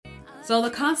So the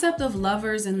concept of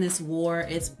lovers in this war,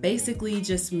 it's basically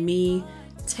just me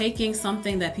taking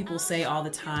something that people say all the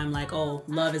time, like, oh,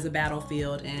 love is a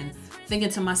battlefield, and thinking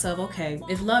to myself, okay,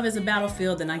 if love is a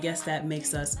battlefield, then I guess that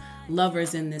makes us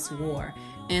lovers in this war.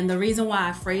 And the reason why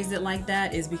I phrased it like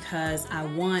that is because I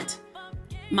want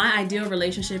my ideal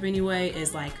relationship anyway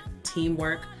is like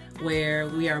teamwork, where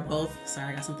we are both,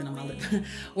 sorry, I got something on my lip.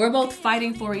 We're both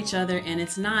fighting for each other, and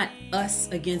it's not us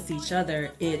against each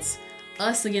other. It's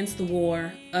us against the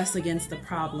war, us against the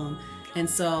problem. And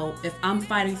so if I'm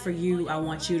fighting for you, I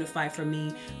want you to fight for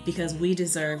me, because we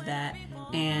deserve that.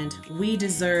 And we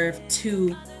deserve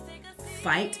to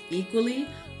fight equally.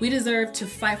 We deserve to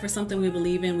fight for something we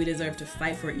believe in. We deserve to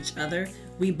fight for each other.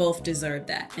 We both deserve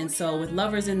that. And so with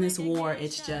lovers in this war,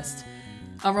 it's just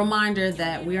a reminder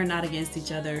that we are not against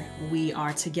each other. We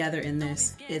are together in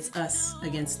this. It's us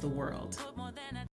against the world.